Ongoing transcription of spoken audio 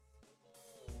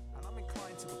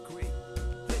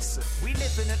Listen, we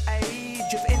live in an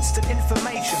age of instant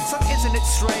information, so isn't it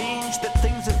strange that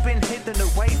things have been hidden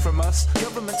away from us?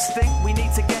 Governments think we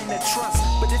need to gain their trust,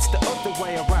 but it's the other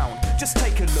way around. Just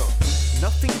take a look.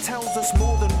 Nothing tells us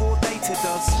more than raw data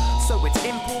does, so it's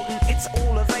important it's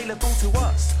all available to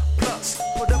us. Plus,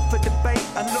 put up for debate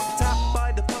and looked at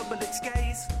by the public's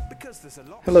gaze.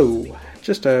 Hello,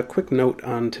 just a quick note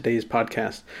on today's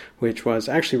podcast, which was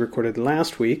actually recorded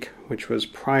last week, which was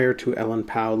prior to Ellen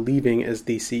Pao leaving as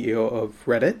the CEO of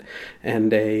Reddit,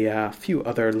 and a few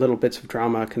other little bits of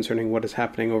drama concerning what is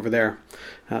happening over there.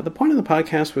 The point of the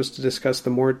podcast was to discuss the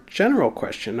more general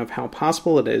question of how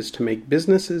possible it is to make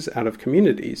businesses out of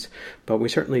communities, but we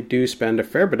certainly do spend a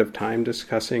fair bit of time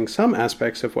discussing some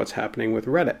aspects of what's happening with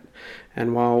Reddit.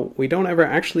 And while we don't ever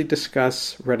actually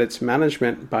discuss Reddit's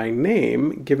management by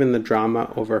name, given the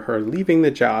drama over her leaving the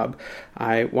job,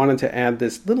 I wanted to add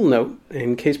this little note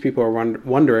in case people are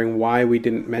wondering why we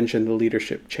didn't mention the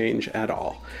leadership change at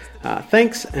all.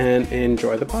 Thanks, and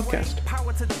enjoy the podcast.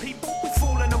 Power to the people, we've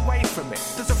fallen away from it.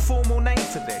 There's a formal name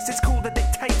for this. It's called a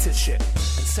dictatorship. And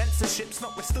censorship's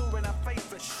not restoring our faith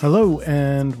for shit. Hello,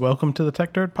 and welcome to the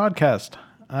Tech Dirt Podcast.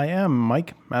 I am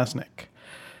Mike Masnick.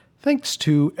 Thanks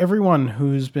to everyone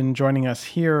who's been joining us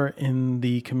here in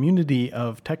the community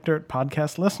of Tech Dirt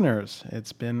Podcast listeners.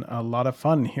 It's been a lot of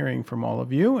fun hearing from all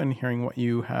of you and hearing what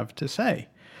you have to say.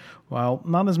 While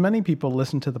not as many people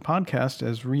listen to the podcast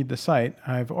as read the site,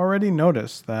 I've already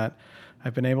noticed that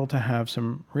I've been able to have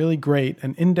some really great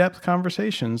and in-depth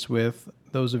conversations with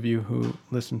those of you who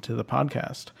listen to the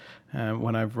podcast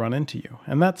when I've run into you.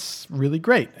 And that's really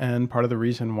great, and part of the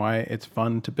reason why it's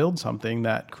fun to build something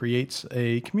that creates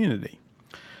a community.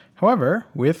 However,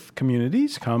 with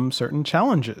communities come certain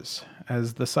challenges,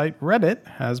 as the site Reddit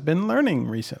has been learning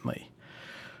recently.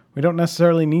 We don't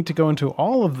necessarily need to go into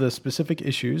all of the specific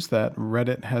issues that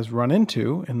Reddit has run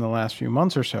into in the last few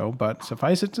months or so, but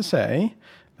suffice it to say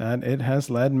that it has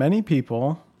led many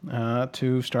people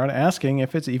to start asking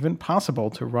if it's even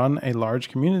possible to run a large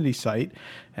community site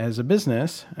as a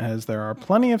business, as there are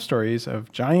plenty of stories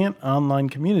of giant online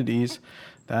communities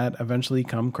that eventually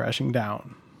come crashing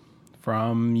down.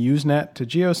 From Usenet to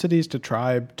GeoCities to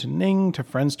Tribe to Ning to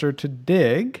Friendster to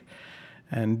Dig.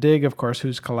 And Dig, of course,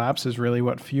 whose collapse is really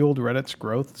what fueled Reddit's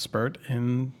growth spurt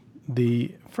in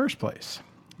the first place.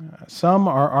 Some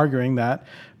are arguing that,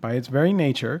 by its very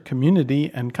nature, community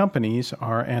and companies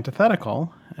are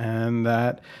antithetical, and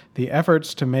that the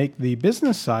efforts to make the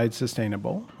business side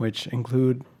sustainable, which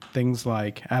include things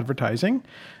like advertising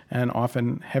and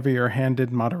often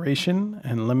heavier-handed moderation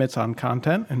and limits on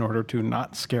content in order to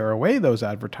not scare away those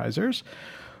advertisers,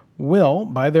 will,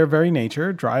 by their very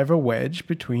nature, drive a wedge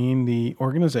between the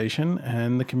organization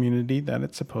and the community that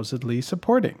it's supposedly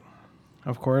supporting.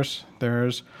 Of course,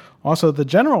 there's also the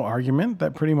general argument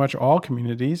that pretty much all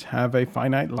communities have a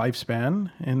finite lifespan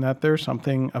and that they're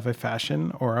something of a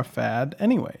fashion or a fad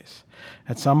anyways.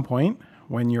 At some point,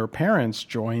 when your parents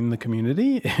join the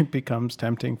community, it becomes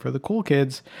tempting for the cool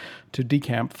kids to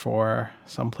decamp for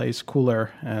someplace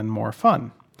cooler and more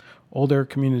fun. Older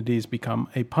communities become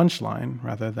a punchline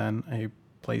rather than a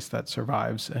place that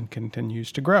survives and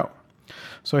continues to grow.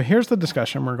 So here's the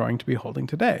discussion we're going to be holding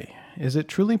today. Is it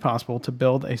truly possible to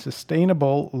build a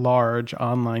sustainable, large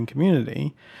online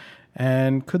community?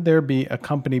 And could there be a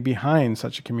company behind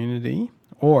such a community?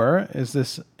 Or is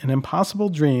this an impossible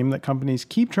dream that companies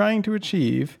keep trying to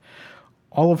achieve,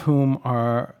 all of whom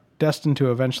are destined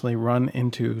to eventually run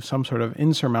into some sort of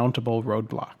insurmountable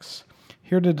roadblocks?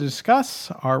 Here to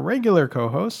discuss are regular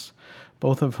co-hosts,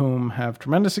 both of whom have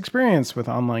tremendous experience with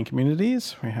online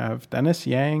communities. We have Dennis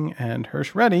Yang and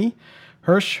Hirsch Reddy.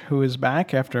 Hirsch, who is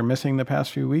back after missing the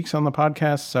past few weeks on the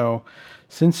podcast. So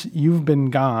since you've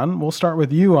been gone, we'll start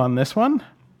with you on this one.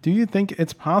 Do you think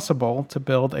it's possible to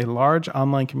build a large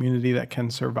online community that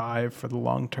can survive for the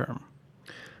long term?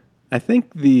 I think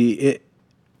it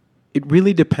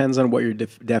really depends on what your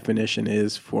definition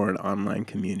is for an online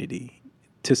community.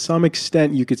 To some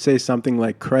extent, you could say something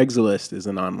like Craigslist is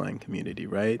an online community,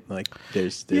 right? Like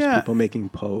there's people making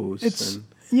posts.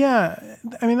 Yeah,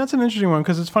 I mean, that's an interesting one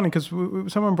because it's funny because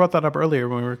someone brought that up earlier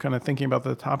when we were kind of thinking about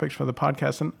the topics for the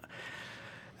podcast. And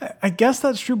I guess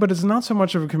that's true, but it's not so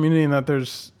much of a community in that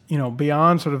there's,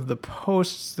 beyond sort of the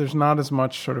posts, there's not as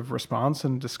much sort of response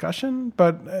and discussion.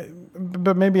 But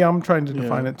maybe I'm trying to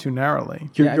define it too narrowly.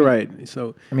 You're right.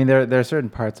 So there are certain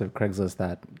parts of Craigslist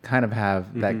that kind of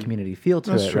have that community feel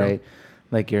to it, right?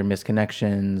 Like your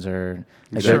misconnections or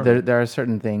like there are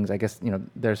certain things. I guess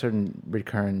there are certain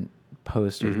recurrent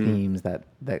posts or themes that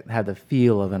have the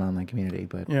feel of an online community.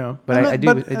 But I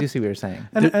do see what you're saying.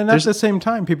 And at the same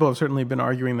time, people have certainly been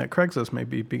arguing that Craigslist may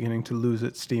be beginning to lose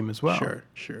its steam as well.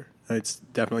 Sure. It's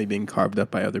definitely being carved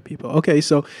up by other people. Okay,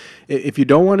 so if you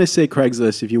don't want to say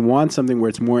Craigslist, if you want something where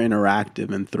it's more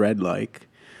interactive and thread-like,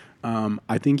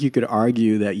 I think you could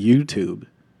argue that YouTube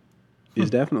is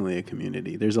definitely a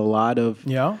community. There's a lot of...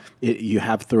 Yeah? You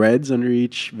have threads under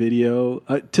each video.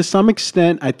 To some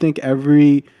extent, I think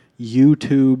every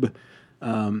YouTube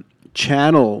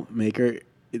channel maker...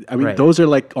 I mean, those are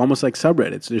like almost like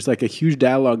subreddits. There's like a huge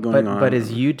dialogue going on. But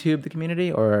is YouTube the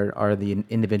community, or are the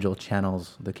individual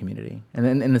channels the community? And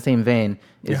then in the same vein,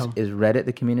 is Reddit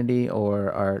the community,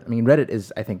 Reddit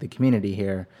is, I think, the community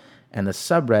here, and the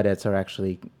subreddits are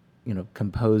actually,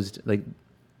 composed, like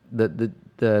the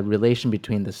relation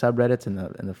between the subreddits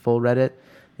and the full Reddit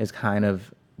is kind of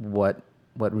what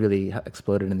really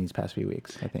exploded in these past few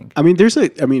weeks, I think. I mean,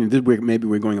 maybe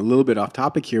we're going a little bit off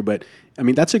topic here, but I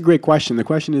mean, that's a great question. The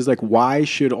question is like, why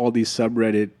should all these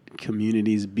subreddit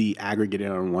communities be aggregated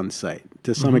on one site?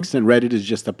 To some extent, Reddit is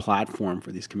just a platform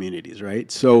for these communities, right?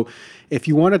 So if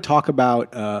you want to talk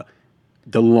about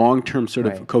the long-term sort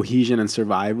of cohesion and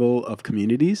survival of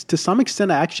communities, to some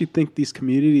extent, I actually think these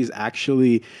communities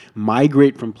actually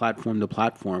migrate from platform to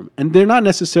platform. And they're not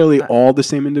necessarily all the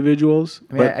same individuals.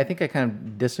 I think I kind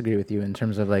of disagree with you in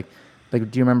terms of like do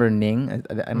you remember Ning?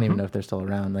 I don't even know if they're still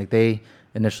around. Like they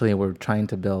initially were trying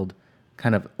to build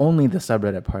kind of only the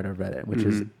subreddit part of Reddit, which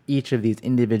is each of these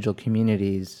individual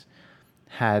communities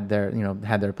had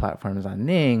their platforms on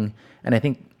Ning. And I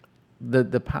think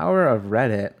the power of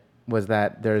Reddit was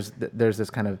that there's this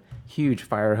kind of huge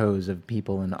fire hose of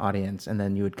people in the audience, and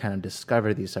then you would kind of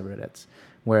discover these subreddits.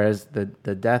 Whereas the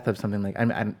death of something like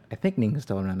I think Ning is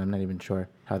still around. I'm not even sure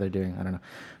how they're doing. I don't know,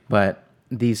 but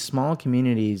these small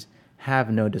communities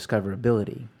have no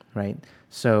discoverability, right?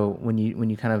 So when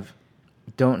you kind of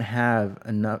don't have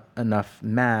enough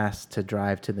mass to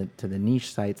drive to the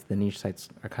niche sites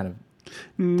are kind of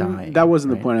dying. That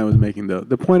wasn't the point I was making, though.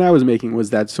 The point I was making was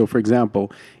that, so for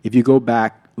example, if you go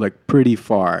back like pretty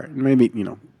far, maybe,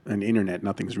 on the internet,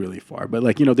 nothing's really far, but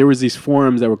like, there was these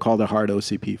forums that were called the hard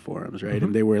OCP forums, right?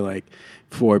 And they were like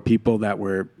for people that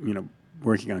were,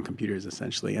 working on computers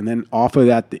essentially. And then off of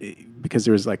that, because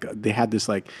there was like, they had this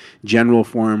like general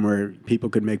forum where people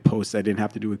could make posts that didn't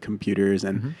have to do with computers.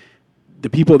 And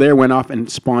the people there went off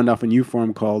and spawned off a new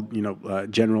forum called,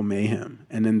 General Mayhem.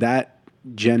 And then that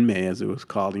Gen May, as it was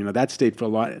called, that stayed for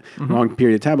a long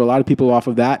period of time. But a lot of people off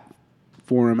of that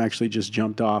forum actually just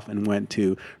jumped off and went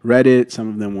to Reddit. Some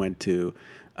of them went to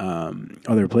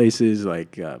other places,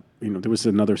 like there was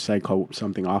another site called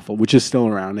Something Awful, which is still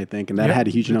around, I think, and that had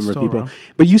a huge number of people. Around.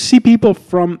 But you see people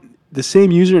from the same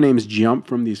usernames jump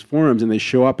from these forums, and they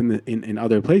show up in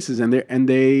other places, and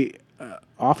they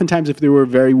oftentimes, if they were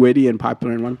very witty and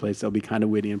popular in one place, they'll be kind of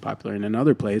witty and popular in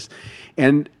another place.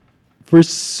 And for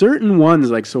certain ones,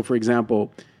 like, so for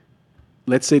example,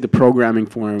 let's say the programming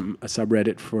forum, a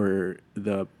subreddit for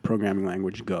the programming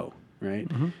language Go, right?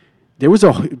 There was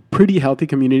a pretty healthy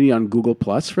community on Google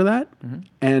Plus for that.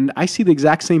 And I see the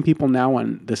exact same people now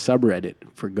on the subreddit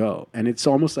for Go. And it's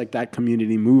almost like that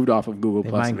community moved off of Google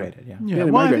Plus. Migrated, I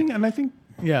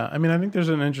think there's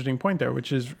an interesting point there,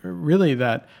 which is really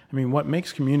that, what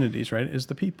makes communities, right, is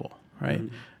the people, right?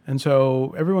 And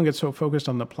so everyone gets so focused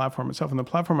on the platform itself. And the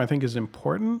platform, I think, is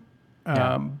important.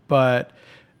 But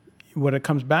what it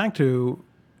comes back to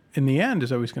in the end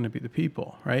is always going to be the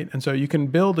people, right? And so you can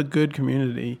build a good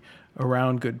community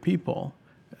around good people.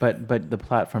 But the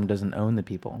platform doesn't own the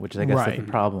people, which is, I guess, the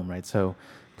problem, right? So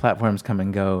platforms come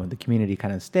and go, the community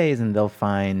kind of stays, and they'll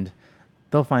find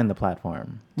the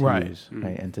platform to use,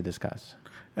 right, and to discuss.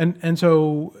 And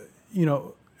so,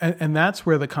 and that's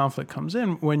where the conflict comes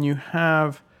in when you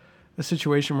have a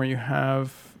situation where you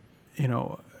have,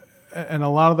 and a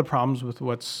lot of the problems with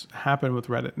what's happened with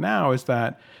Reddit now is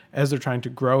that as they're trying to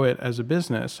grow it as a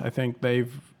business, I think they're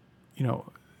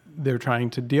trying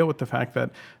to deal with the fact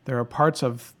that there are parts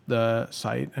of the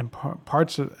site and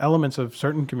elements of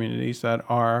certain communities that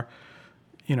are,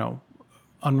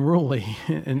 unruly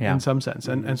in some sense.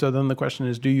 And so then the question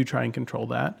is, do you try and control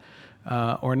that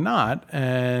or not?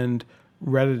 And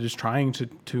Reddit is trying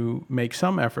to make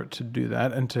some effort to do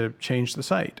that and to change the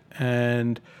site.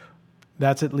 And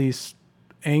that's at least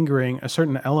angering a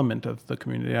certain element of the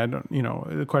community.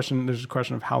 There's a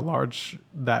question of how large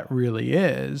that really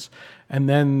is. And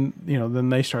then, then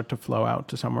they start to flow out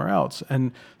to somewhere else.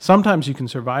 And sometimes you can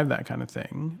survive that kind of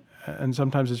thing. And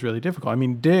sometimes it's really difficult.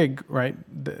 Dig, right,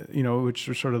 which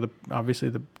was sort of obviously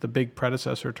the big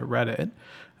predecessor to Reddit,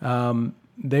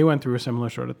 they went through a similar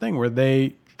sort of thing where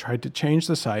they tried to change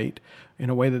the site in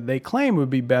a way that they claim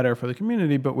would be better for the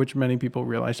community, but which many people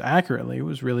realized accurately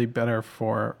was really better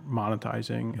for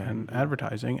monetizing and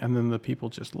advertising, and then the people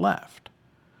just left.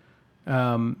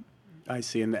 I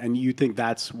see, and you think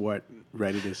that's what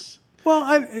Reddit is? Well,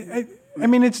 I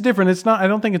mean, it's different. It's not. I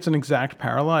don't think it's an exact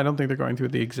parallel. I don't think they're going through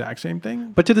the exact same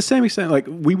thing. But to the same extent, like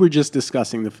we were just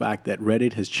discussing the fact that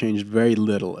Reddit has changed very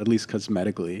little, at least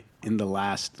cosmetically, in the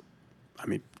last,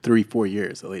 3-4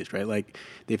 years at least, right? Like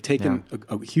they've taken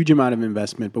a huge amount of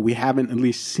investment, but we haven't at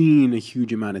least seen a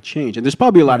huge amount of change. And there's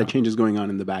probably a lot of changes going on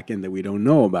in the back end that we don't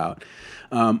know about.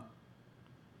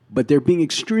 But they're being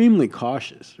extremely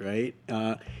cautious, right?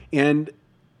 And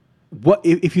what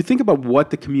if you think about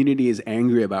what the community is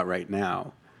angry about right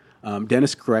now?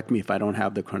 Dennis, correct me if I don't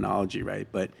have the chronology right,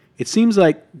 but it seems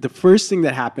like the first thing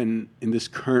that happened in this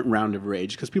current round of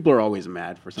rage, because people are always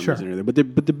mad for some reason or other, but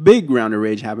the big round of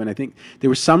rage happened. I think there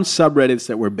were some subreddits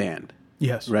that were banned.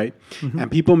 Yes. Right? Mm-hmm. And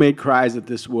people made cries that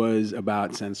this was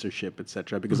about censorship, et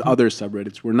cetera, because other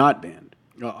subreddits were not banned,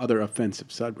 other offensive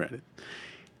subreddits.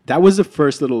 That was the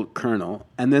first little kernel.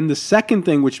 And then the second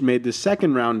thing which made the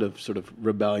second round of sort of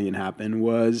rebellion happen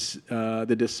was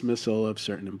the dismissal of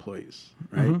certain employees,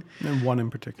 right? Mm-hmm. And one in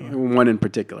particular. One in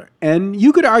particular. And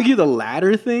you could argue the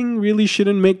latter thing really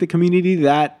shouldn't make the community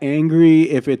that angry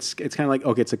if it's kind of like,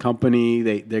 okay, it's a company,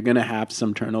 they're going to have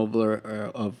some turnover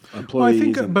of employees. Well, I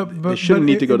think, but they shouldn't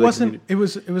need to go to the community. It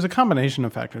was a combination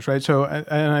of factors, right? So,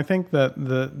 and I think that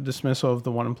the dismissal of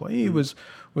the one employee was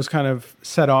kind of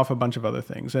set off a bunch of other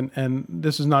things. And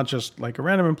this is not just like a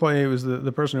random employee. It was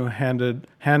the person who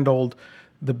handled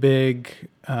the big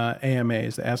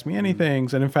AMAs, the Ask Me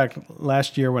Anythings. And in fact,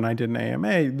 last year when I did an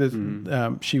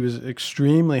AMA, she was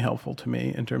extremely helpful to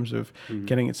me in terms of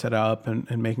getting it set up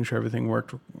and making sure everything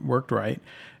worked right.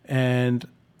 And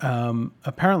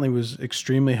apparently was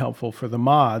extremely helpful for the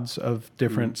mods of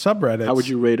different subreddits. How would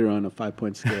you rate her on a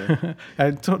 5-point scale?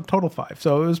 Total 5.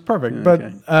 So it was perfect.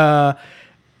 Okay.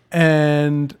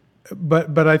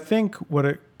 But I think what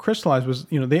it crystallized was,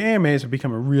 the AMAs have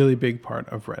become a really big part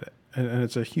of Reddit. And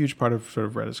it's a huge part of sort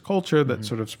of Reddit's culture that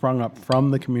sort of sprung up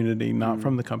from the community, not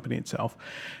from the company itself.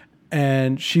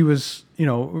 And she was,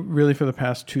 really for the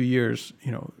past 2 years,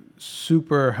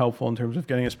 super helpful in terms of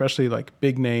getting, especially like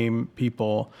big name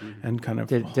people and kind of.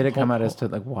 Did it come out as to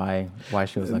like why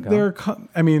she was let go?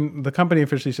 The company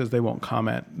officially says they won't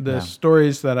comment. The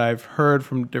stories that I've heard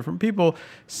from different people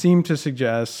seem to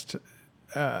suggest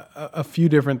a few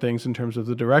different things in terms of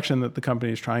the direction that the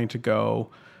company is trying to go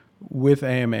with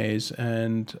AMAs.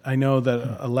 And I know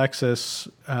that Alexis,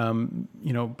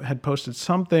 had posted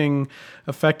something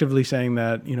effectively saying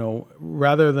that,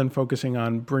 rather than focusing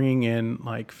on bringing in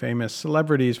like famous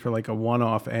celebrities for like a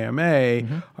one-off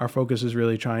AMA, our focus is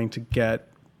really trying to get,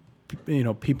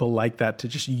 people like that to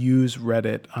just use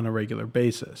Reddit on a regular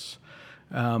basis.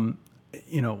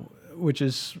 Which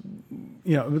is,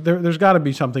 there's got to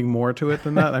be something more to it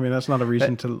than that. I mean, that's not a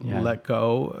reason to let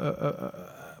go.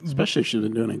 Especially if she's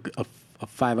been doing a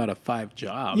 5 out of 5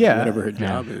 job, whatever her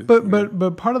job is.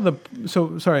 But part of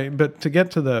but to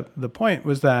get to the point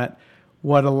was that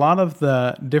what a lot of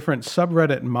the different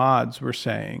subreddit mods were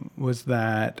saying was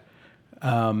that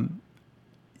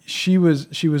she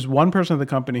was one person of the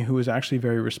company who was actually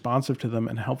very responsive to them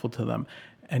and helpful to them,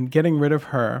 and getting rid of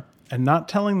her and not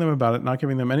telling them about it, not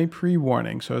giving them any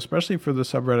pre-warning. So especially for the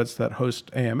subreddits that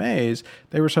host AMAs,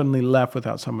 they were suddenly left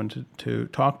without someone to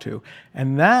talk to.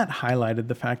 And that highlighted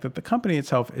the fact that the company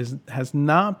itself has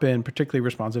not been particularly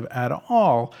responsive at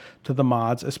all to the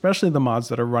mods, especially the mods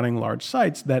that are running large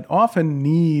sites that often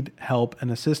need help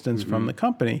and assistance from the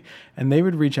company. And they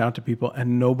would reach out to people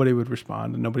and nobody would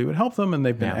respond and nobody would help them. And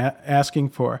they've been asking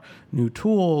for new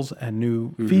tools and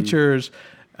new features,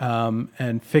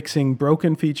 and fixing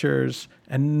broken features,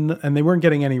 and they weren't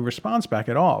getting any response back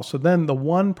at all. So then the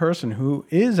one person who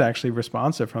is actually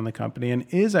responsive from the company and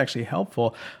is actually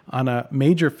helpful on a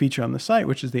major feature on the site,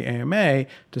 which is the AMA,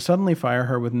 to suddenly fire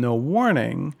her with no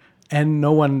warning and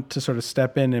no one to sort of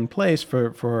step in place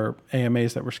for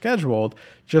AMAs that were scheduled,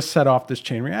 just set off this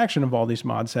chain reaction of all these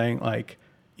mods saying like,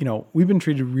 we've been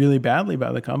treated really badly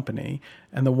by the company,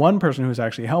 and the one person who's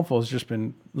actually helpful has just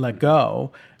been let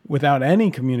go without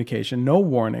any communication, no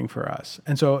warning for us.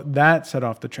 And so that set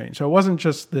off the train. So it wasn't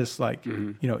just this like,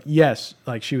 yes,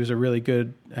 like she was a really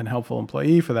good and helpful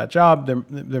employee for that job.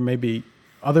 There may be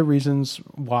other reasons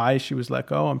why she was let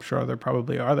go. I'm sure there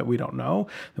probably are that we don't know,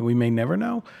 that we may never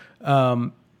know.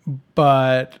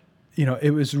 But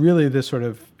it was really this sort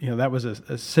of, that was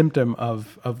a symptom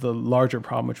of the larger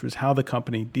problem, which was how the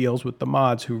company deals with the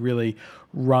mods who really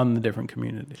run the different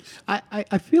communities.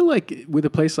 I feel like with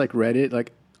a place like Reddit,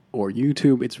 like or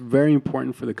YouTube, it's very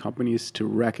important for the companies to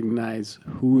recognize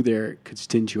who their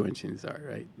constituencies are,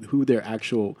 right? Who their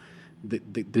actual, the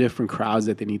different crowds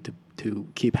that they need to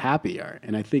keep happy are.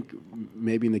 And I think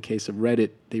maybe in the case of Reddit,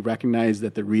 they recognize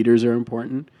that the readers are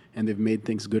important, and they've made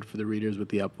things good for the readers with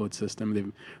the upvote system.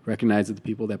 They've recognized that the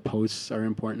people that posts are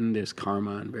important. There's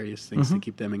karma and various things to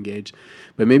keep them engaged.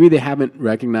 But maybe they haven't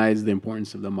recognized the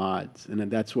importance of the mods. And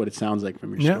that's what it sounds like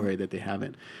from your story, that they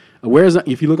haven't. Whereas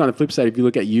if you look on the flip side, if you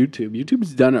look at YouTube,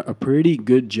 YouTube's done a pretty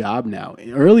good job now.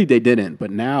 Early they didn't,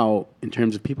 but now in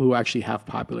terms of people who actually have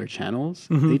popular channels,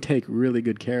 they take really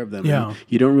good care of them. Yeah. And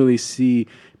you don't really see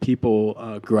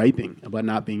people griping about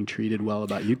not being treated well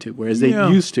about YouTube, whereas they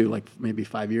used to, like maybe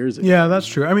 5 years ago. Yeah, that's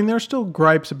true. I mean, there's still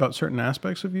gripes about certain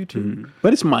aspects of YouTube.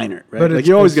 But it's minor, right? But like it's-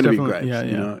 you're always it's going to be definitely- gripes.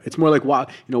 yeah, You yeah. know, it's more like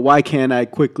why can't I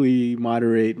quickly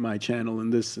moderate my channel in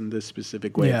this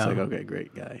specific way? It's Yeah. like, okay,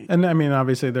 great guy. And I mean,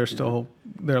 obviously, there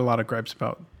are a lot of gripes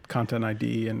about content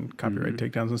ID and copyright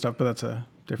takedowns and stuff, but that's a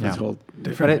different. It's whole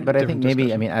But I think different maybe,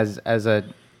 discussion. I mean,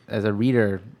 as a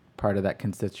reader part of that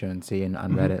constituency and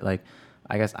on Reddit, like,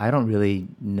 I guess I don't really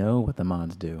know what the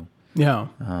mods do. Yeah.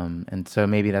 And so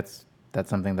maybe that's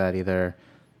something that either,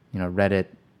 Reddit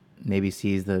maybe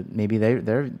sees maybe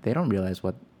they don't realize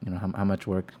what, how much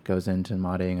work goes into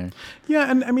modding or. Yeah,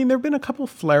 and I mean, there have been a couple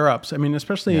flare-ups. I mean,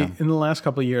 especially in the last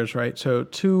couple of years, right? So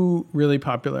two really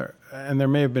popular, and there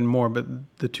may have been more, but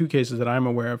the two cases that I'm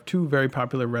aware of, two very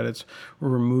popular Reddits were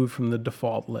removed from the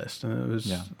default list, and it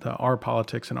was the R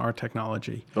Politics and R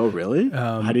Technology. Oh, really?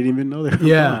 I didn't even know that.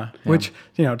 Yeah, which,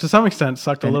 to some extent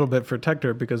sucked a little bit for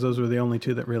TechDirt because those were the only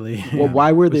two that really Well,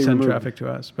 why were would they send removed? traffic to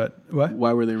us. But what?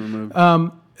 Why were they removed?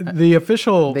 The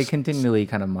official... They continually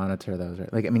kind of monitor those,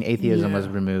 right? Like, I mean, atheism was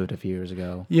removed a few years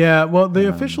ago. Yeah, well, the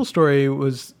official story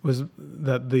was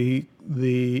that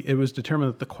it was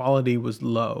determined that the quality was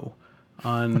low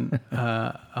on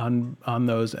on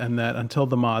those, and that until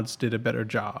the mods did a better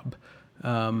job,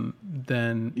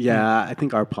 then I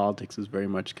think our politics is very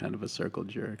much kind of a circle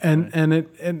jerk. and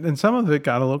and some of it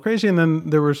got a little crazy, and then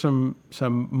there were some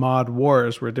mod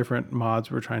wars where different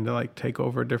mods were trying to like take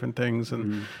over different things,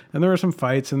 and there were some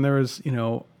fights, and there was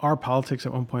our politics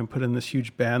at one point put in this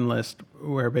huge ban list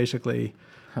where basically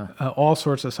all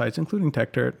sorts of sites, including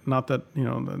TechDirt, not that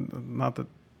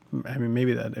I mean,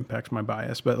 maybe that impacts my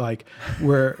bias, but like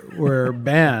we're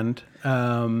banned,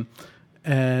 and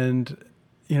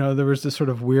there was this sort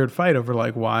of weird fight over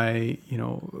like why,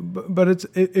 but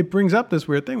it brings up this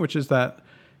weird thing, which is that,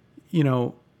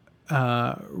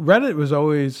 Reddit was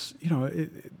always,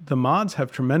 the mods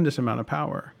have tremendous amount of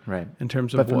power, Right. in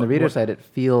terms of. But from the reader side, it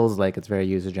feels like it's very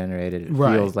user generated. It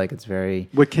feels like it's very.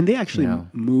 But can they actually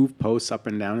move posts up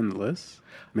and down in the list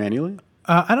manually?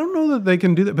 I don't know that they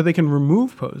can do that, but they can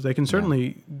remove posts. They can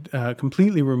certainly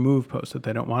completely remove posts that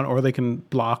they don't want, or they can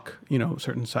block,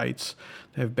 certain sites.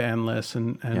 They have ban lists,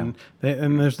 and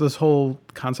there's this whole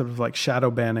concept of like shadow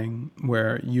banning,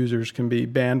 where users can be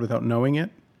banned without knowing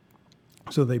it.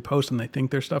 So they post and they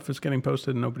think their stuff is getting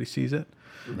posted and nobody sees it.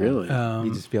 Really?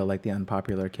 You just feel like the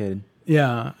unpopular kid.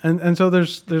 Yeah, and so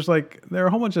there's like there are a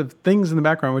whole bunch of things in the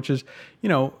background, which is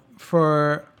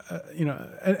for.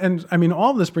 And I mean,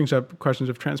 all of this brings up questions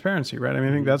of transparency, right? I mean,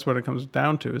 I think that's what it comes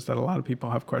down to, is that a lot of people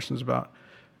have questions about,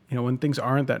 when things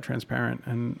aren't that transparent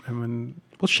and when...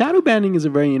 Well, shadow banning is a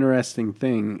very interesting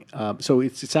thing. So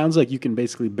it sounds like you can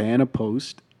basically ban a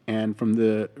post, and from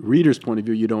the reader's point of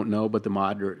view, you don't know, but the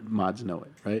mods know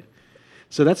it, right?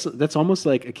 So that's almost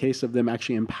like a case of them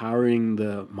actually empowering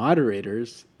the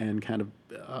moderators and kind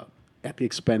of... at the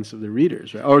expense of the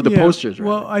readers, right? Or the posters, right?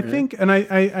 Well, I think, and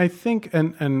I think,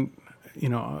 and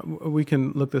we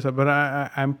can look this up, but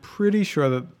I'm pretty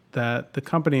sure that the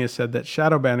company has said that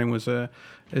shadow banning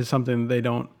is something they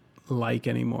don't like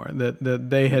anymore. That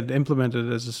they had implemented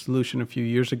it as a solution a few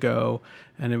years ago,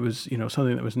 and it was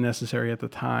something that was necessary at the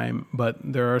time. But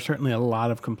there are certainly a lot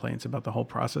of complaints about the whole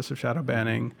process of shadow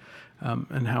banning,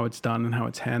 and how it's done and how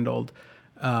it's handled.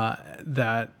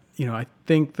 That. I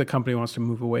think the company wants to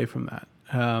move away from that.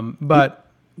 But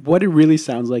what it really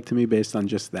sounds like to me, based on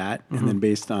just that, and then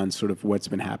based on sort of what's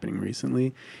been happening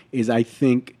recently, is I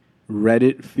think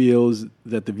Reddit feels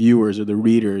that the viewers or the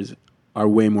readers are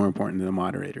way more important than the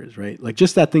moderators, right? Like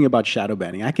just that thing about shadow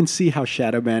banning. I can see how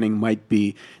shadow banning might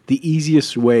be the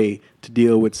easiest way to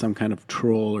deal with some kind of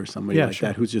troll or somebody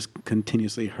that who's just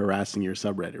continuously harassing your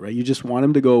subreddit, right? You just want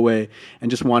him to go away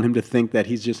and just want him to think that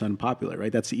he's just unpopular,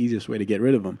 right? That's the easiest way to get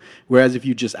rid of him. Whereas if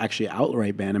you just actually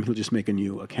outright ban him, he'll just make a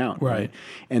new account, right?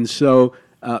 And so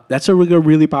that's a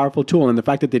really powerful tool. And the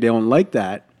fact that they don't like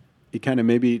that it kind of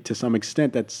maybe to some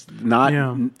extent that's not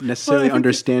necessarily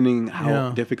understanding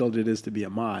how difficult it is to be a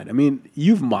mod. I mean,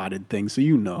 you've modded things, so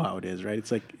you know how it is, right?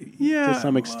 It's like to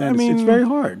some extent, it's very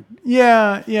hard.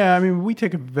 Yeah. I mean, we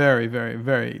take a very, very,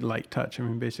 very light touch. I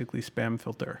mean, basically spam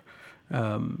filter,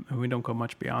 and we don't go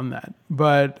much beyond that.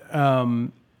 But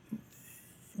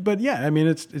yeah, I mean,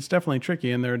 it's definitely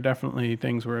tricky, and there are definitely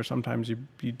things where sometimes you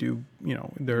do, you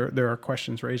know, there are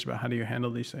questions raised about how do you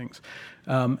handle these things,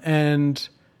 and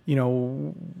you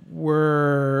know,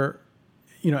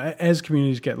 as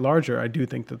communities get larger, I do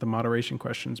think that the moderation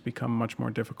questions become much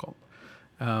more difficult.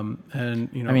 And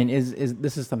you know, I mean, is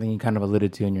this is something you kind of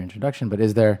alluded to in your introduction, but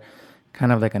is there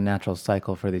kind of like a natural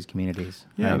cycle for these communities?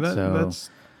 Yeah, right?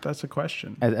 That's a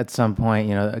question. At some point,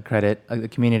 you know, a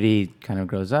community kind of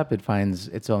grows up, it finds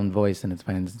its own voice and it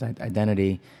finds its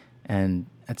identity, and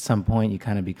at some point you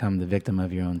kind of become the victim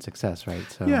of your own success, right?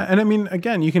 So yeah, and I mean,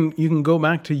 again, you can go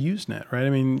back to Usenet, right? I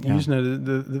mean,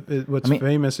 Usenet, what's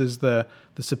famous is the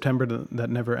September that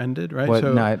never ended, right?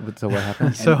 So what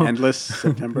happened? Endless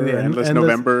September, endless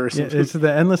November, or something. It's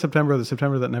the endless September, the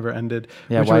September that never ended.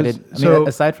 Yeah,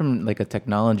 aside from like a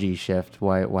technology shift,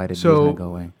 why did Usenet go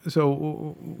away?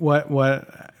 So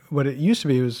what it used to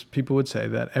be was people would say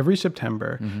that every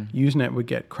September Usenet would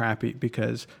get crappy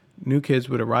because new kids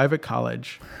would arrive at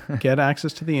college, get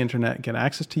access to the internet, get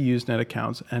access to Usenet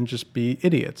accounts, and just be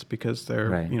idiots because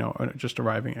they're just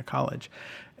arriving at college.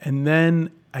 And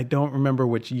then I don't remember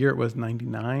which year it was,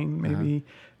 99 maybe.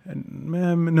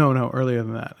 No, earlier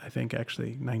than that. I think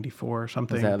actually 94 or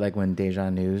something. Was that like when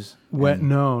Deja News?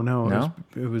 No.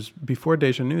 It was before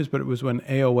Deja News, but it was when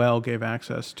AOL gave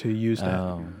access to Usenet.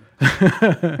 Oh.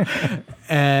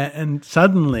 and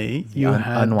suddenly you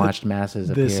had unwatched masses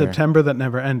the appear. September that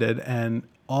never ended, and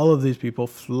all of these people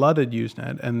flooded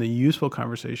Usenet, and the useful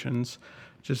conversations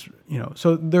just, you know.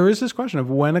 So there is this question of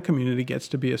when a community gets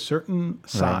to be a certain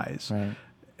size, right.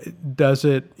 does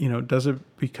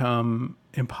it become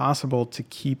impossible to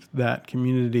keep that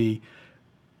community,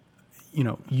 you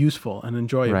know, useful and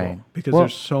enjoyable because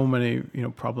there's so many, you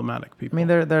know, problematic people. I mean,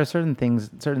 there are certain things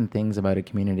about a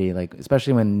community, like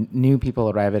especially when new people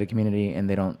arrive at a community and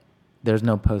there's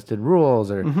no posted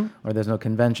rules or there's no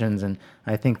conventions, and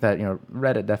I think that, you know,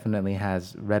 Reddit definitely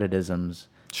has Redditisms.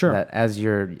 Sure. That as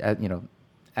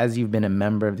you've been a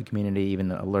member of the community, even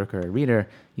a lurker, a reader,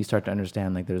 you start to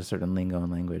understand like there's a certain lingo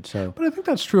and language. So, but I think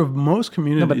that's true of most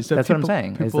communities. That's what I'm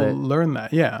saying. People learn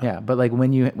that. Yeah. But like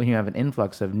when you have an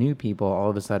influx of new people, all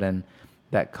of a sudden,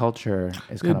 that culture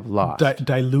is kind of lost.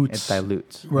 Dilutes. It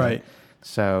dilutes. Right.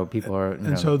 So people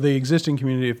are. So the existing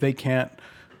community, if they can't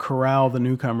corral the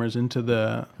newcomers into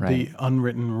the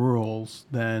unwritten rules,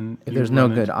 then if there's no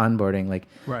good onboarding, like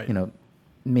you know.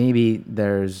 Maybe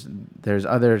there's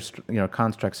other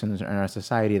constructs in our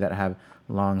society that have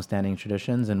long-standing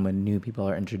traditions, and when new people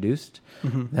are introduced,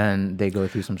 then they go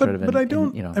through some sort of. But I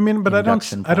don't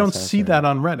see that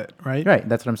on Reddit, right? Right.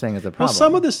 That's what I'm saying is the problem. Well,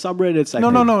 some of the subreddits. No.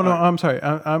 I'm sorry.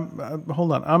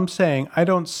 Hold on. I'm saying I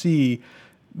don't see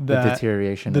that the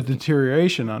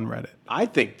deterioration on Reddit. I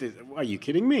think. Are you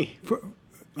kidding me?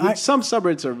 Some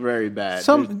subreddits are very bad.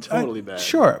 They're totally bad.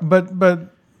 Sure, but.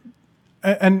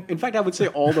 And in fact, I would say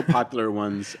all the popular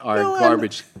ones are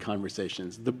garbage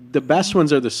conversations. The best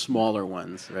ones are the smaller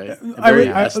ones, right?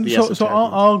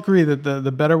 I'll agree that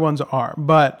the better ones are,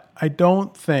 but I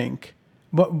don't think.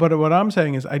 But what I'm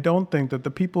saying is, I don't think that the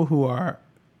people who are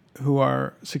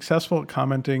successful at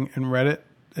commenting in Reddit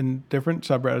and different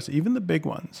subreddits, even the big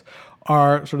ones,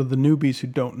 are sort of the newbies who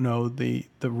don't know the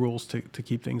rules to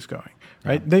keep things going.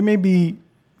 Right? Yeah. They may be,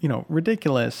 you know,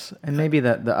 ridiculous. And maybe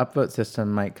the upvote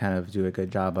system might kind of do a good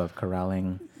job of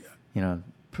corralling, you know,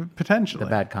 potentially the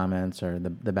bad comments or the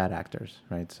bad actors,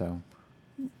 right? So,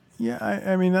 yeah,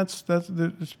 I mean that's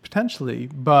potentially,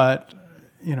 but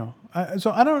you know, I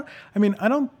don't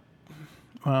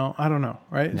know,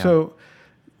 right? Yeah. So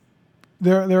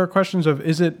there are questions of,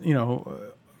 is it, you know.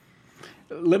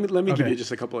 Let me give you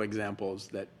just a couple of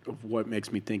examples of what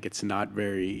makes me think it's not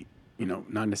very. You know,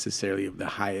 not necessarily of the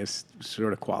highest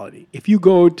sort of quality. If you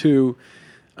go to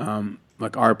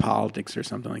like Our Politics or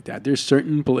something like that, there's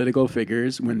certain political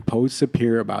figures, when posts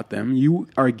appear about them, you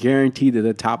are guaranteed that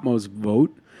the topmost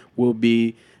vote will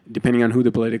be, depending on who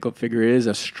the political figure is,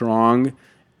 a strong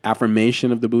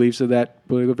affirmation of the beliefs of that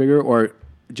political figure, or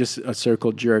just a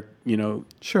circle jerk, you know,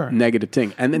 negative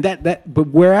thing. And but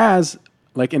whereas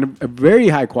like in a very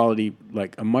high quality,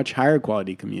 like a much higher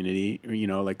quality community, you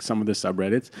know, like some of the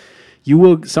subreddits, you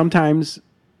will sometimes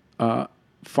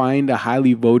find a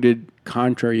highly voted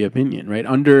contrary opinion, right?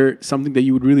 Under something that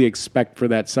you would really expect for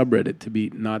that subreddit to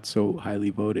be not so highly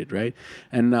voted, right?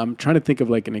 And I'm trying to think of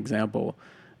like an example.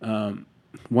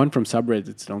 one from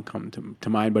subreddits don't come to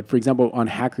mind, but for example, on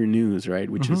Hacker News, right,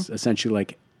 which is essentially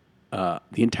like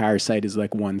the entire site is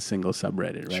like one single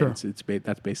subreddit, right? Sure.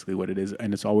 That's basically what it is,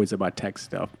 and it's always about tech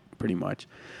stuff, pretty much.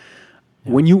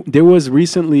 Yeah. There was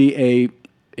recently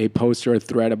a post or a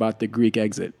thread about the Greek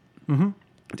exit,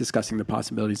 discussing the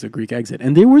possibilities of Greek exit,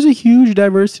 and there was a huge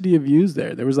diversity of views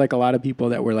there. There was like a lot of people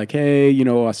that were like, "Hey, you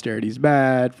know, austerity is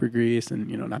bad for Greece," and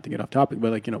you know, not to get off topic,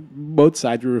 but like, you know, both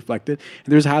sides were reflected.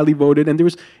 And there was highly voted, and it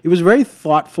was very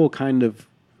thoughtful, kind of,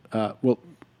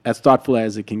 as thoughtful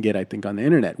as it can get, I think, on the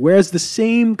internet. Whereas the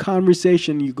same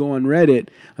conversation, you go on Reddit,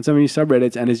 on some of these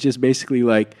subreddits, and it's just basically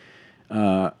like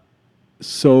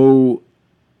so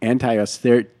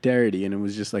anti-austerity, and it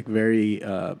was just like very.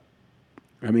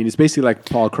 I mean, it's basically like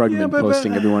Paul Krugman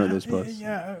posting every one of those posts.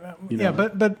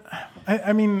 But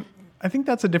I mean, I think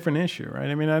that's a different issue, right?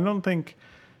 I mean, I don't think.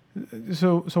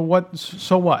 So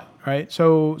what, right?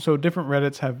 So different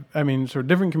Reddits have, I mean, so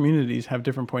different communities have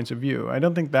different points of view. I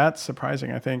don't think that's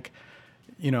surprising. I think,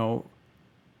 you know,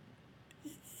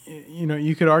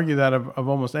 you could argue that of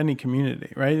almost any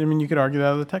community, right? I mean, you could argue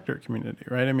that of the tech dirt community,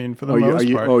 right? I mean, for the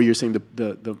most part. Oh, you're saying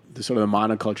the sort of the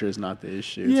monoculture is not the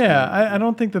issue. I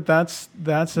don't think that's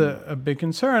a big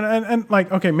concern. And like,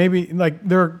 okay, maybe like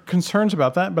there are concerns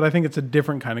about that, but I think it's a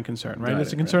different kind of concern, right?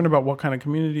 It's a concern about what kind of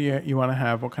community you want to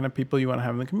have, what kind of people you want to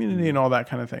have in the community, and all that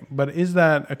kind of thing. But is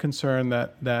that a concern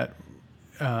that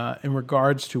in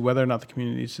regards to whether or not the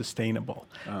community is sustainable?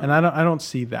 And I don't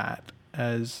see that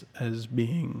as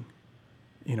being,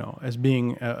 you know, as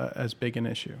big an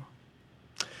issue.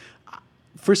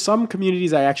 For some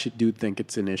communities, I actually do think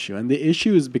it's an issue. And the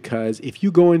issue is because if you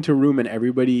go into a room and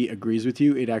everybody agrees with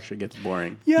you, it actually gets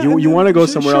boring. Yeah, you want to go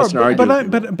somewhere else and argue.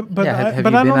 Have you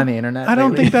been on the internet? I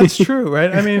don't think that's true,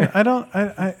 right? I mean,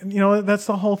 I you know, that's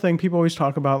the whole thing. People always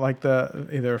talk about like the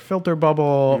either filter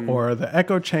bubble or the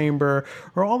echo chamber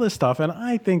or all this stuff. And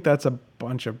I think that's a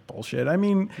bunch of bullshit. I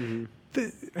mean,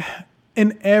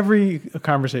 in every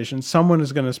conversation, someone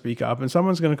is going to speak up and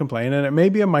someone's going to complain, and it may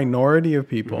be a minority of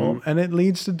people, and it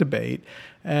leads to debate.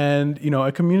 And, you know,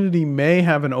 a community may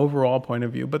have an overall point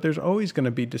of view, but there's always going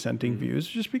to be dissenting views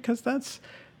just because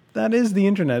that is the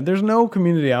internet. There's no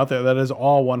community out there that is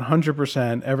all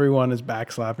 100%, everyone is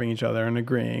backslapping each other and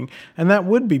agreeing, and that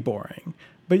would be boring.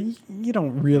 But you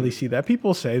don't really see that.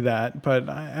 People say that, but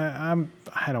I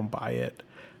don't buy it.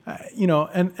 You know,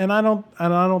 and I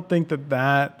don't think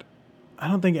that I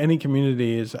don't think any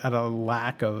community is at a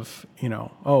lack of, you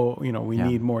know, we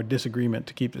need more disagreement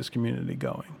to keep this community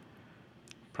going.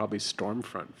 Probably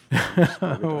Stormfront.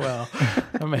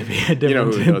 Well, maybe a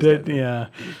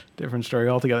different, different story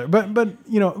altogether. But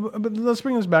you know, but let's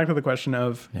bring this back to the question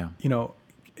of, you know,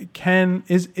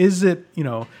 is it, you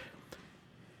know,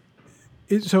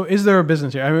 so is there a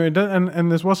business here? I mean,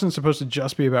 and this wasn't supposed to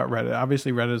just be about Reddit.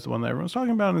 Obviously, Reddit is the one that everyone's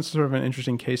talking about, and it's sort of an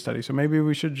interesting case study. So maybe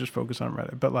we should just focus on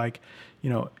Reddit. But like, you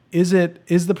know, is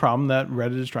the problem that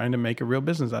Reddit is trying to make a real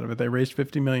business out of it? They raised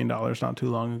 $50 million not too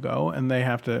long ago, and they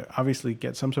have to obviously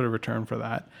get some sort of return for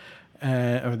that,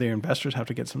 or their investors have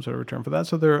to get some sort of return for that.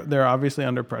 So they're obviously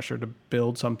under pressure to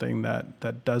build something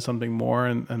that does something more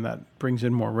and that brings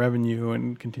in more revenue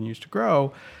and continues to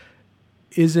grow.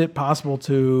 Is it possible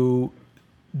to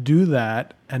do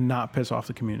that and not piss off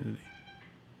the community?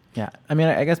 Yeah. I mean,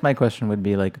 I guess my question would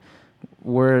be like,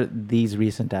 were these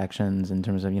recent actions in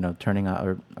terms of, you know, turning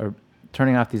off or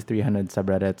turning off these 300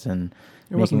 subreddits and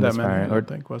it wasn't that many, I don't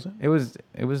think, was it? It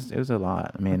was a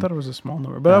lot. I mean, I thought it was a small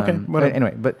number, but okay. But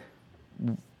anyway, but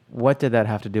what did that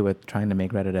have to do with trying to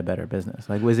make Reddit a better business?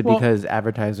 Like, was it because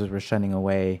advertisers were shunning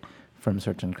away from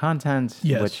certain content,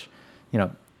 which, you know,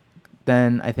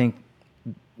 then I think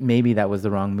maybe that was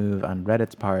the wrong move on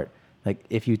Reddit's part. Like,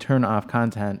 if you turn off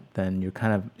content, then you're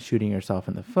kind of shooting yourself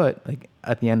in the foot. Like,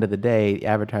 at the end of the day, the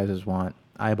advertisers want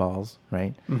eyeballs,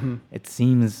 right? Mm-hmm. It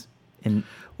seems this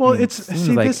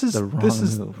is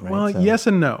move, right? Well, yes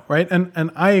and no, right? And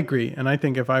I agree. And I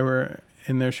think if I were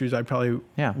in their shoes, I probably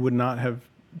would not have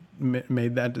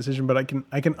made that decision. But I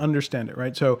can understand it,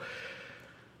 right? So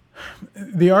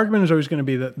the argument is always going to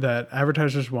be that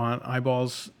advertisers want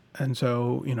eyeballs. And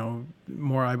so, you know,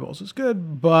 more eyeballs is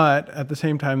good. But at the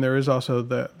same time, there is also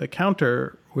the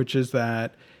counter, which is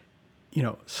that, you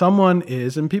know, someone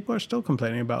is, and people are still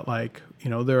complaining about, like, you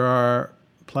know, there are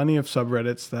plenty of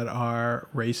subreddits that are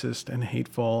racist and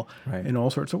hateful in all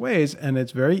sorts of ways. And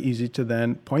it's very easy to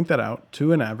then point that out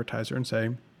to an advertiser and say,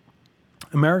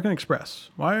 American Express,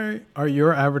 why are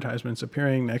your advertisements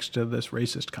appearing next to this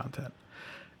racist content?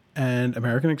 And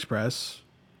American Express,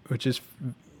 which is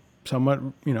somewhat,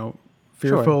 you know,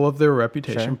 fearful of their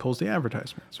reputation, pulls the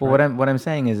advertisements. Well, what I'm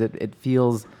saying is it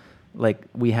feels like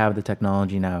we have the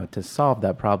technology now to solve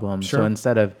that problem. Sure. So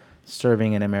instead of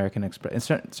serving an American Express,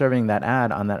 serving that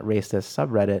ad on that racist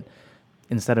subreddit,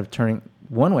 instead of turning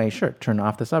one way, sure, turn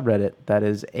off the subreddit. That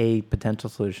is a potential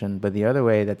solution. But the other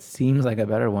way that seems like a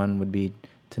better one would be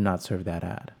to not serve that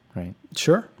ad, right?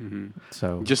 Sure.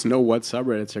 So Just know what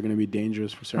subreddits are going to be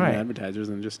dangerous for certain Right. advertisers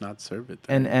and just not serve it.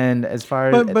 and as far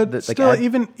as But still,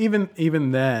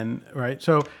 even then, right?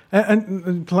 So,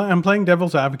 I'm playing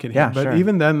devil's advocate here, Yeah, but sure.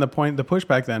 even then, the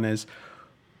pushback then is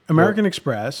American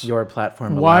Express. your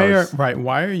platform Why allows,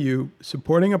 Why are you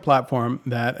supporting a platform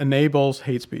that enables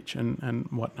hate speech and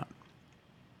whatnot?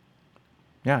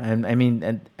 yeah, and I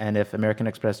mean, and if American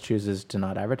Express chooses to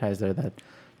not advertise there,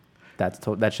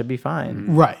 that should be fine.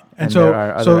 Right, And there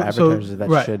are other advertisers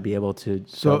that should be able to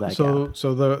fill that gap.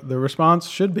 So the response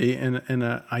should be in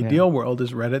an ideal world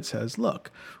is Reddit says,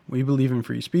 look, we believe in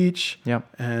free speech, Yep.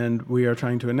 and we are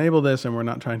trying to enable this, and we're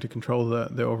not trying to control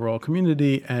the overall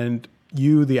community, and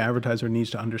you, the advertiser, needs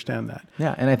to understand that.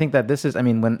 Yeah, and I think that this is. I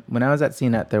mean, when I was at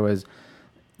CNET, there was,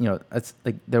 it's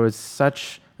like there was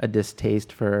such a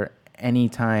distaste for any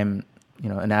time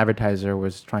an advertiser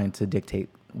was trying to dictate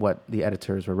what the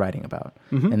editors were writing about,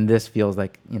 and this feels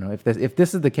like if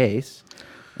this is the case,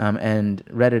 and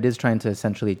Reddit is trying to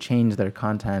essentially change their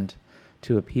content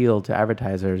to appeal to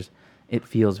advertisers, it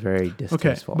feels very Okay,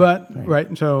 distasteful. but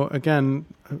right. So again,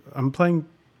 I'm playing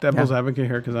devil's Yeah. advocate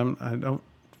here because I don't.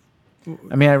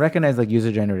 I mean, I recognize like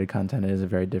user-generated content is a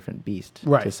very different beast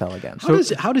Right. to sell against.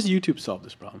 How does YouTube solve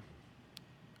this problem?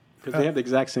 Because they have the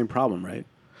exact same problem, right?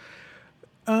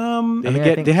 I mean,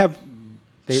 I think they have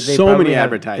they so probably many have-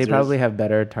 advertisers. They probably have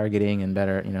better targeting and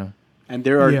better, and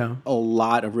there are Yeah. a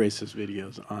lot of racist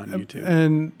videos on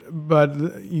YouTube. But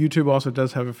YouTube also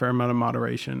does have a fair amount of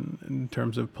moderation in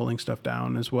terms of pulling stuff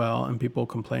down as well, and people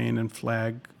complain and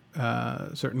flag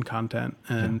certain content,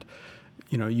 and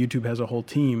YouTube has a whole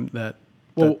team that.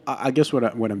 Well, I guess what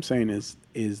I'm saying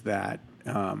is that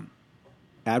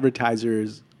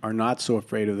advertisers are not so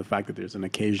afraid of the fact that there's an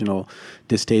occasional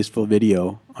distasteful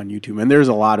video on YouTube, and there's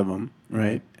a lot of them,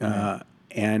 right?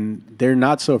 And they're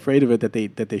not so afraid of it that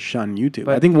they shun YouTube.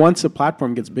 But- I think once a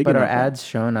platform gets big But enough, are ads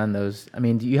shown on those? I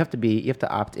mean, you have to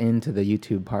opt into the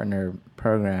YouTube partner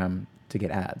program to get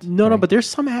ads. no, right? but there's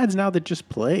some ads now that just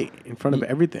play in front of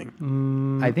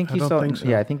everything. I think I you don't still, think so.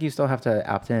 yeah, I think you still have to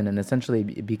opt in, and essentially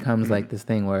it becomes like this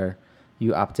thing where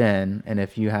you opt in, and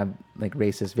if you have like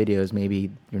racist videos, maybe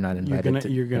you're not invited.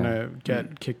 You're gonna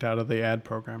get kicked out of the ad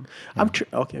program.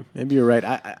 Okay, maybe you're right.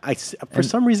 I for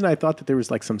some reason I thought that there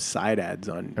was like some side ads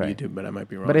on Right. YouTube, but I might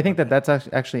be wrong. But I think that's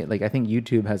actually like I think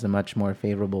YouTube has a much more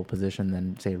favorable position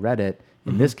than say Reddit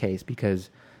in this case, because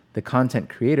the content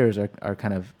creators are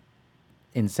kind of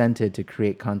incented to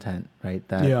create content, right?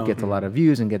 That Yeah. gets a lot of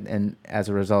views and as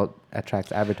a result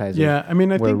attracts advertisers. Yeah, I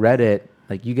mean, I where think Reddit,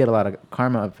 like you get a lot of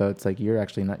karma upvotes, like you're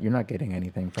not getting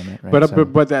anything from it, right?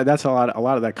 But that's a lot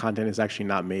of that content is actually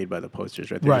not made by the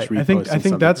posters, right? They're just Right. I think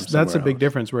reposting that's something from a big somewhere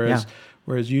difference.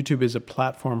 Whereas YouTube is a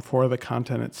platform for the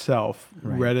content itself,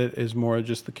 Right. Reddit is more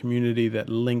just the community that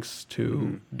links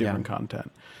to different Yeah.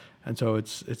 content, and so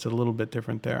it's a little bit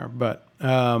different there. But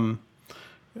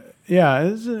yeah,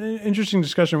 it's an interesting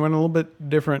discussion. Went a little bit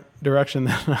different direction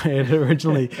than I had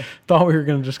originally thought we were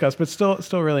going to discuss, but still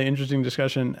really interesting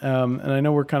discussion. And I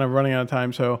know we're kind of running out of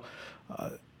time, so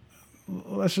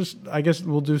I guess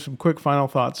we'll do some quick final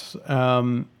thoughts.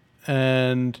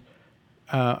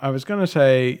 I was going to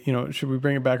say, should we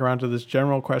bring it back around to this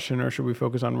general question, or should we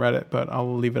focus on Reddit? But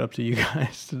I'll leave it up to you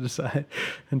guys to decide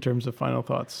in terms of final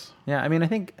thoughts. Yeah, I mean, I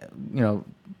think,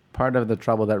 part of the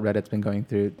trouble that Reddit's been going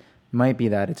through might be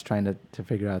that it's trying to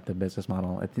figure out the business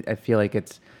model. I feel like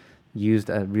it's used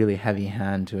a really heavy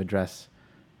hand to address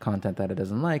content that it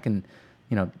doesn't like. And,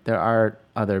 there are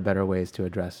other better ways to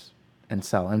address and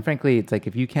sell. And frankly, it's like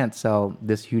if you can't sell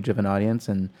this huge of an audience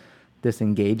and this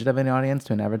engaged of an audience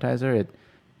to an advertiser,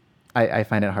 I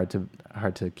find it hard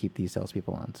to keep these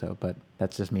salespeople on. So, but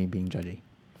that's just me being judgy.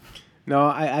 No,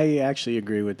 I actually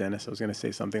agree with Dennis. I was going to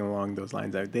say something along those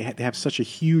lines. They have such a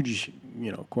huge,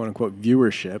 quote unquote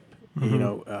viewership.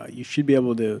 You should be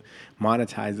able to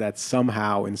monetize that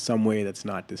somehow in some way that's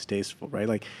not distasteful, right?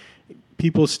 Like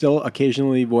people still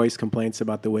occasionally voice complaints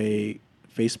about the way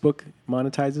Facebook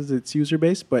monetizes its user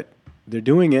base, but they're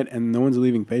doing it and no one's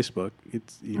leaving Facebook.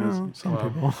 It's Some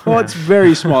people. well, it's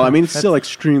very small. I mean, it's still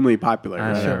extremely popular.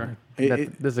 I don't Sure. know.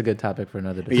 This is a good topic for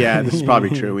another discussion. Yeah, this is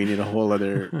probably true. We need a whole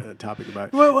other topic about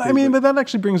it. Well, I mean, but that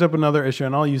actually brings up another issue,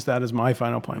 and I'll use that as my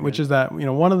final point, which is that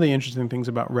one of the interesting things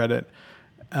about Reddit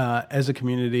as a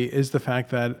community is the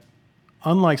fact that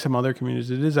unlike some other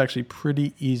communities, it is actually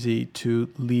pretty easy to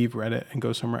leave Reddit and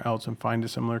go somewhere else and find a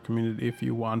similar community if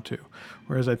you want to.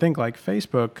 Whereas I think like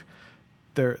Facebook,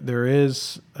 there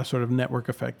is a sort of network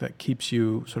effect that keeps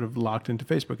you sort of locked into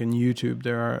Facebook. And YouTube,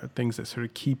 there are things that sort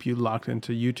of keep you locked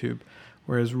into YouTube.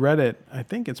 Whereas Reddit, I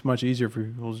think it's much easier for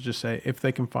people to just say, if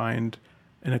they can find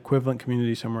an equivalent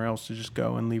community somewhere else, to just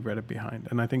go and leave Reddit behind.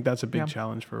 And I think that's a big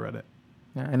challenge for Reddit.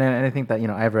 Yeah, and I think that,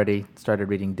 I've already started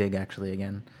reading Dig actually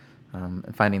again,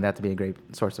 and finding that to be a great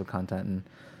source of content. And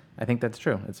I think that's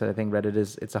true. I think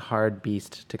Reddit it's a hard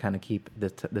beast to kind of keep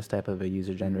this type of a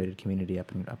user-generated community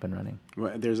up and running.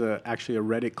 Well, there's actually a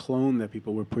Reddit clone that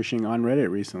people were pushing on Reddit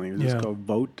recently. It was just called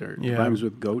Vote, or rhymes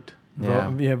with goat.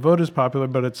 Vote is popular,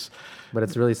 but it's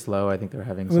really slow. I think they're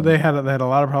having they had a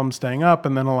lot of problems staying up,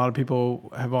 and then a lot of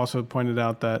people have also pointed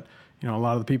out that a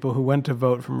lot of the people who went to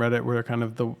vote from Reddit were kind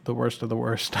of the worst of the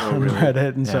worst on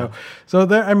Reddit, and so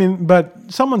there.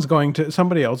 But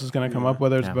somebody else is going to come up,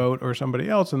 whether it's Vote or somebody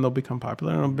else, and they'll become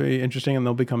popular, and it'll be interesting, and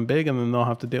they'll become big, and then they'll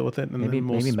have to deal with it. And maybe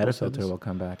Metafilter will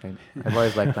come back. I've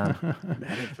always liked that.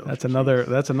 That's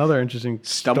another interesting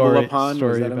story about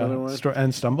another one?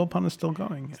 And StumbleUpon is still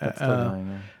going. Still going,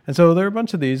 yeah. And so there are a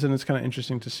bunch of these, and it's kind of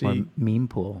interesting to see. Or Meme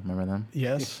Pool, remember them?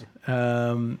 Yes,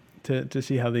 to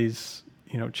see how these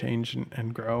change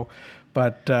and grow.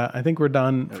 But I think we're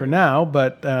done for now.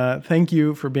 But thank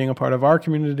you for being a part of our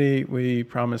community. We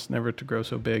promise never to grow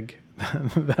so big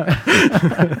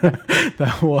that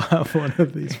we'll have one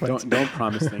of these fights. Don't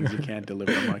promise things you can't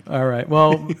deliver, Mike. All right.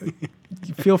 Well,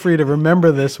 feel free to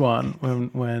remember this one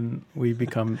when we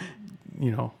become,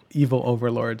 evil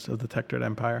overlords of the Techdirt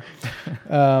Empire.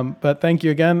 But thank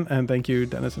you again, and thank you,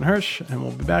 Dennis and Hirsch, and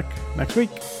we'll be back next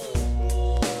week.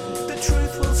 The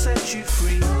truth will set you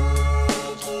free.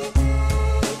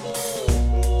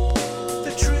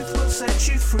 The truth will set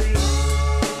you free.